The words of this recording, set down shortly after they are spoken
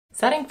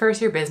Setting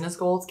first-year business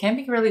goals can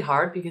be really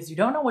hard because you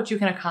don't know what you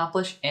can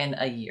accomplish in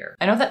a year.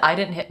 I know that I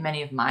didn't hit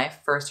many of my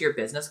first-year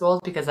business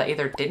goals because I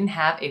either didn't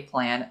have a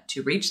plan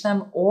to reach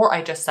them or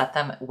I just set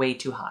them way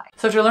too high.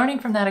 So if you're learning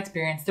from that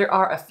experience, there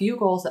are a few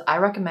goals that I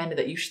recommend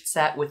that you should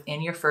set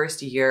within your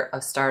first year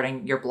of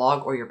starting your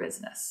blog or your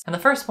business. And the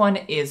first one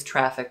is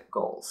traffic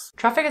goals.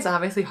 Traffic is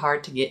obviously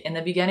hard to get in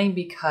the beginning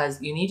because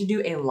you need to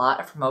do a lot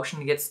of promotion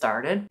to get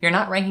started. You're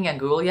not ranking on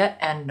Google yet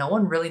and no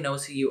one really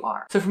knows who you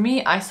are. So for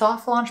me, I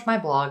soft launched my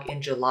blog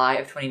in July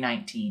of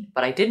 2019,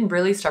 but I didn't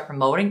really start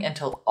promoting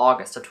until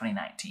August of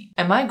 2019.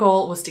 And my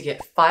goal was to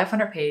get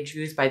 500 page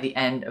views by the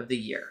end of the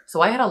year. So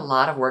I had a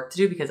lot of work to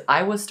do because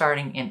I was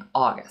starting in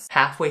August,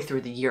 halfway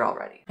through the year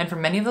already. And for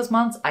many of those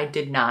months, I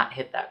did not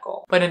hit that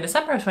goal. But in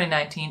December of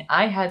 2019,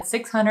 I had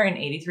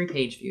 683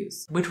 page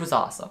views, which was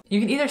awesome.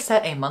 You can either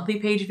set a monthly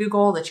page view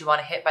goal that you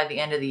want to hit by the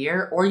end of the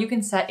year, or you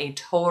can set a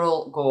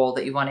total goal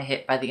that you want to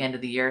hit by the end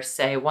of the year,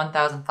 say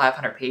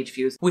 1,500 page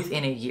views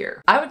within a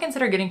year. I would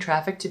consider getting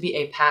traffic to be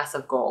a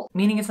passive goal,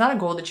 meaning it's not a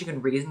goal that you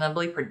can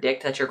reasonably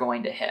predict that you're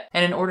going to hit.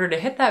 And in order to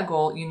hit that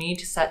goal, you need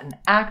to set an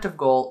active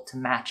goal to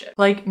match it.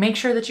 Like make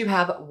sure that you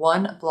have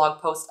one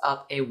blog post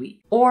up a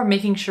week, or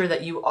making sure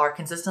that you are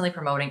consistently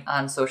promoting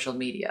on social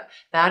media.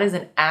 That is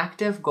an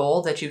active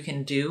goal that you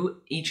can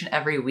do each and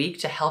every week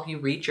to help you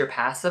reach your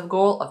passive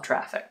goal of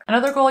traffic.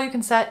 Another goal you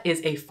can set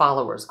is a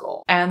followers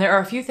goal. And there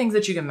are a few things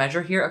that you can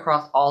measure here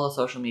across all the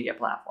social media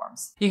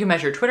platforms. You can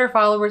measure Twitter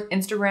followers,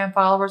 Instagram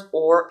followers,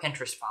 or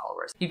Pinterest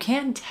followers. You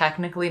can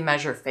technically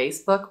measure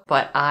Facebook,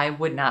 but I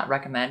would not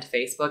recommend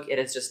Facebook. It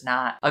is just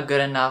not a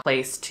good enough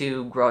place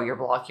to grow your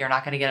blog. You're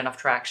not going to get enough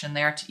traction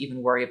there to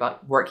even worry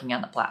about working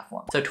on the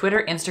platform. So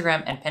Twitter,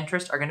 Instagram, and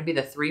Pinterest are going to be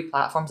the three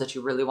platforms that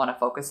you really want to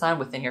focus on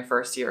within your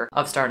first year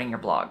of starting your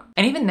blog.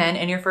 And even then,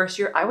 in your first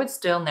year, I would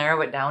still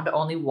narrow it down to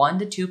only 1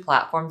 to 2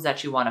 platforms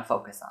that you want to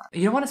focus on.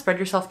 You don't want to spread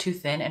yourself too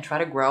thin and try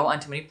to grow on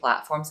too many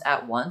platforms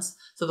at once.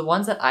 So the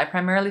ones that I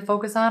primarily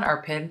focus on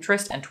are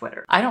Pinterest and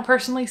Twitter. I don't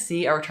personally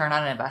see a return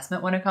on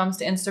investment when it comes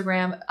to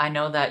Instagram. I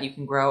know that you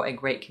can grow a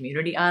great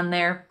community on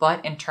there,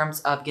 but in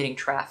terms of getting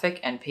traffic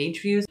and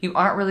page views, you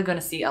aren't really going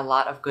to see a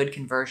lot of good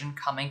conversion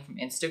coming from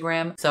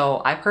Instagram.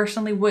 So I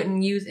personally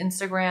wouldn't use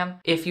Instagram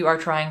if you are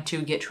trying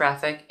to get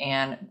traffic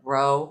and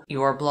grow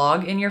your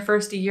blog in your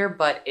first year,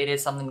 but it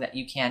is something that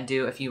you can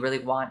do if you really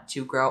want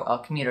to grow a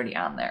community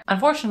on there.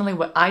 Unfortunately,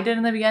 what I did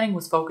in the beginning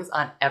was focus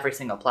on every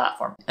single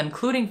platform,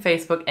 including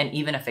Facebook and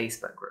even a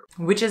Facebook group,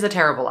 which is a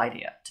terrible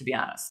idea, to be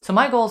honest. So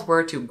my goals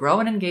were to grow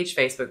an engaged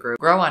Facebook group,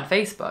 grow on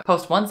Facebook,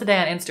 post once a day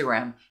on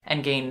Instagram,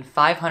 and gain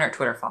 500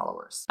 Twitter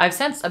followers. I've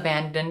since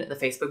abandoned the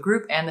Facebook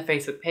group and the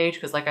Facebook page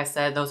because, like I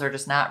said, those are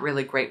just not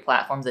really great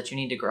platforms that you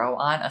need to grow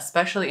on,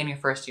 especially in your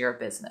first year of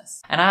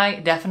business. And I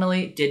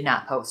definitely did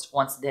not post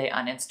once a day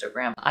on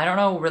Instagram. I don't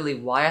know really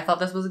why I thought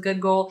this was a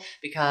good goal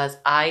because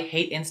I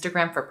hate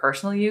Instagram for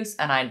personal use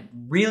and I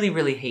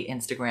really hate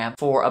Instagram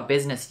for a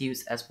business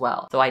use as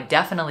well. So I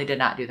definitely did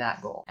not do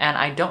that goal. And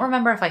I don't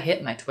remember if I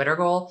hit my Twitter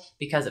goal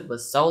because it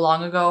was so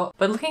long ago,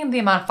 but looking at the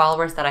amount of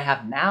followers that I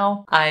have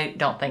now, I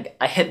don't think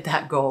I hit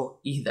that goal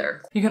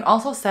either. You can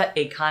also set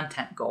a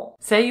content goal.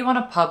 Say you want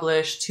to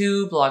publish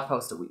 2 blog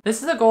posts a week.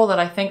 This is a goal that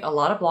I think a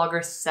lot of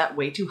bloggers set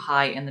way too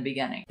high in the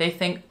beginning. They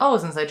think, oh,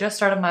 since I just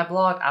started my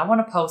blog, I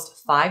want to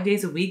post 5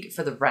 days a week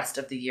for the rest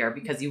of the year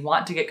because you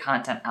want to get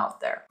content out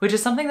there, which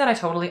is something that I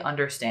totally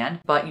understand,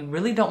 but you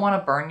really don't want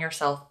to burn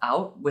yourself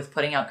out with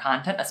putting out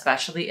content,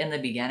 especially in the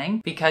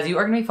beginning, because you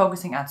are going to be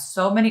focusing on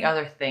so many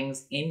other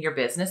things in your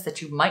business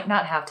that you might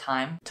not have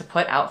time to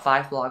put out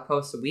 5 blog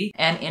posts a week.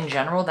 And in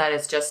general, that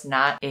is just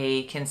not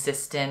a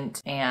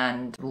consistent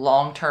and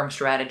long-term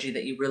strategy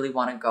that you really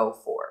want to go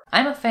for.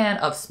 I'm a fan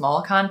of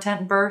small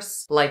content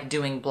bursts, like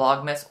doing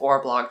Vlogmas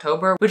or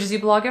Blogtober, which is you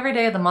blog every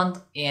day of the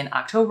month in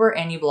October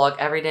and you blog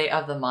every day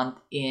of the month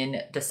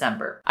in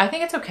December. I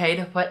think it's okay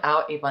to put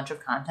out a bunch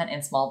of content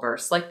in small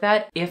bursts like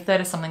that if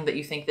that is something that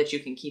you think that you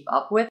can keep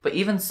up with. But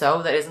even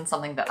so, that isn't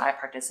something that I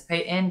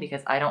participate in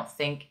because I don't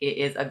think it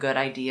is a good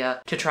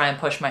idea to try and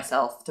push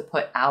myself to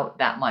put out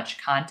that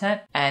much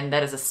content. And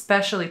that is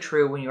especially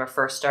true when you are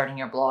first starting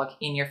your blog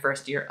in your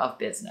first year of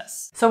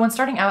business. So when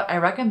starting out, I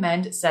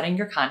recommend setting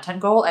your content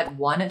goal at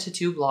 1 to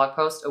 2 blog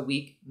posts a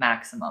week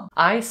maximum.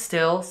 I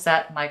still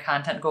set my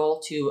content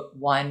goal to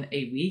 1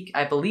 a week.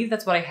 I believe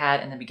that's what I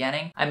had in the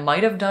beginning. I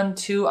might have done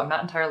 2. I'm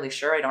not entirely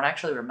sure. I don't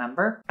actually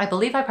remember. I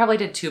believe I probably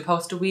did 2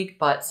 posts a week,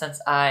 but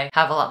since I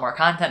have a lot more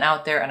content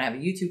out there and I have a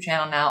YouTube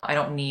channel now, I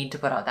don't need to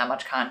put out that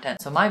much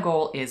content. So my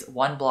goal is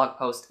 1 blog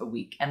post a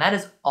week, and that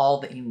is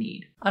all that you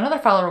need. Another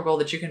follower goal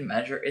that you can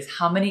measure is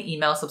how many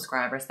email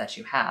subscribers that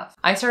you have.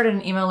 I started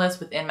an email list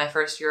within my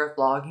first year of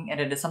blogging, and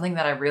it is something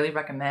that I really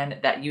recommend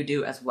that you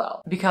do as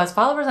well. Because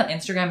followers on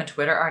Instagram and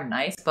Twitter are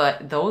nice,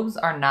 but those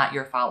are not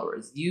your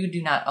followers. You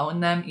do not own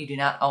them. You do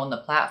not own the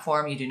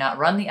platform. You do not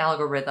run the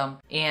algorithm.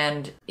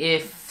 And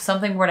if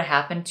something were to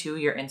happen to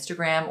your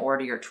Instagram or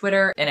to your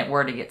Twitter and it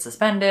were to get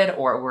suspended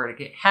or it were to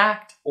get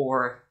hacked,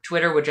 or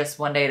Twitter would just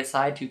one day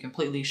decide to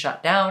completely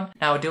shut down.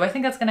 Now, do I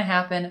think that's going to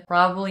happen?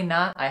 Probably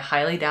not. I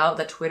highly doubt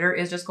that Twitter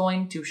is just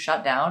going to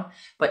shut down.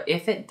 But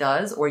if it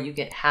does, or you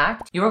get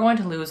hacked, you are going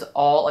to lose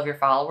all of your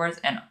followers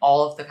and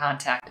all of the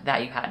contact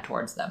that you had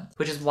towards them,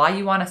 which is why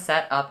you want to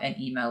set up an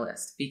email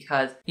list,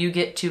 because you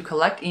get to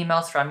collect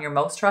emails from your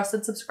most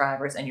trusted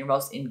subscribers and your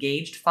most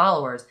engaged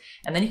followers.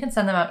 And then you can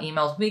send them out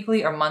emails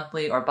weekly or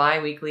monthly or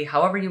bi-weekly,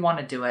 however you want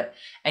to do it.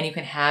 And you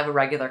can have a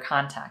regular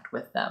contact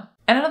with them.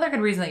 And another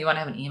good reason that you want to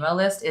have an email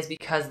list is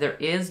because there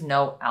is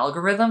no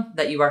algorithm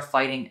that you are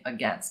fighting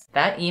against.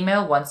 That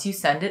email, once you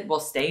send it, will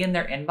stay in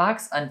their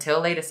inbox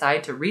until they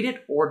decide to read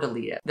it or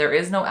delete it. There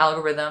is no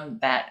algorithm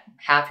that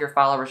half your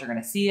followers are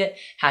going to see it,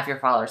 half your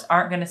followers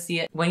aren't going to see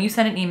it. When you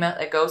send an email,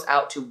 it goes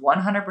out to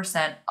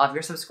 100% of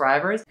your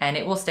subscribers and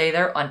it will stay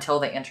there until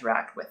they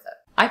interact with it.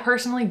 I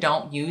personally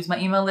don't use my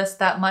email list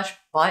that much,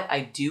 but I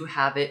do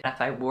have it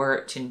if I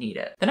were to need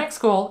it. The next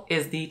goal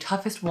is the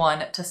toughest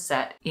one to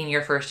set in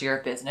your first year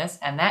of business,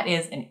 and that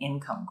is an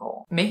income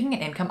goal. Making an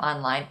income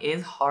online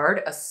is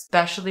hard,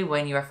 especially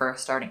when you are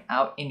first starting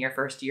out in your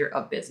first year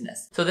of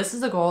business. So this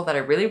is a goal that I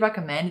really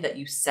recommend that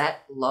you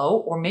set low,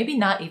 or maybe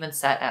not even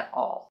set at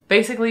all.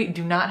 Basically,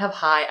 do not have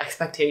high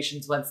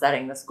expectations when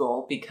setting this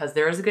goal, because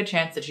there is a good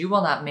chance that you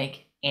will not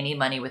make any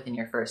money within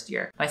your first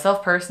year.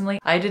 Myself personally,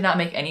 I did not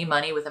make any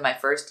money within my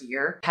first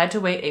year. Had to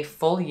wait a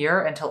full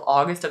year until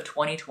August of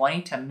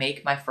 2020 to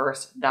make my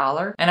first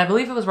dollar. And I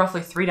believe it was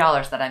roughly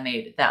 $3 that I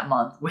made that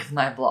month with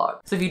my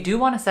blog. So if you do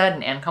want to set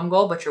an income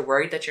goal, but you're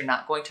worried that you're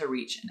not going to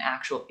reach an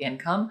actual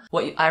income,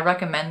 what I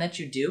recommend that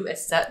you do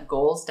is set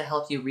goals to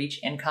help you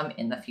reach income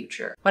in the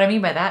future. What I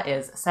mean by that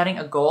is setting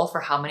a goal for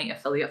how many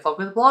affiliate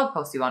focused blog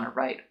posts you want to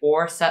write,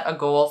 or set a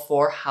goal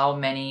for how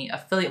many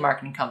affiliate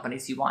marketing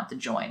companies you want to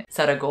join.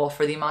 Set a goal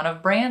for the amount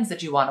of brands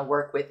that you want to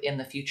work with in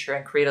the future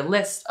and create a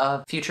list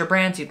of future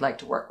brands you'd like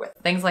to work with.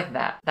 Things like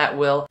that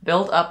will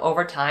build up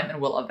over time and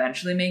will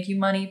eventually make you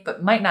money,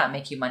 but might not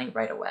make you money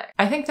right away.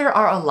 I think there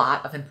are a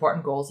lot of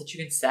important goals that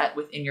you can set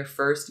within your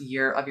first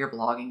year of your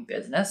blogging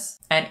business.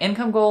 And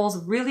income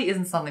goals really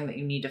isn't something that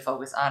you need to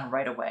focus on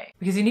right away,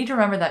 because you need to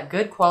remember that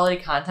good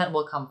quality content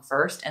will come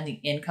first and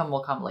the income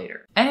will come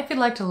later. And if you'd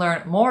like to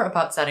learn more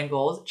about setting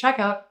goals, check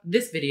out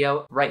this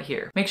video right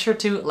here. Make sure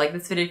to like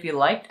this video if you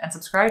liked and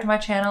subscribe to my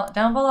channel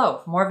down below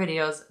for more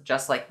videos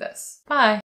just like this. Bye!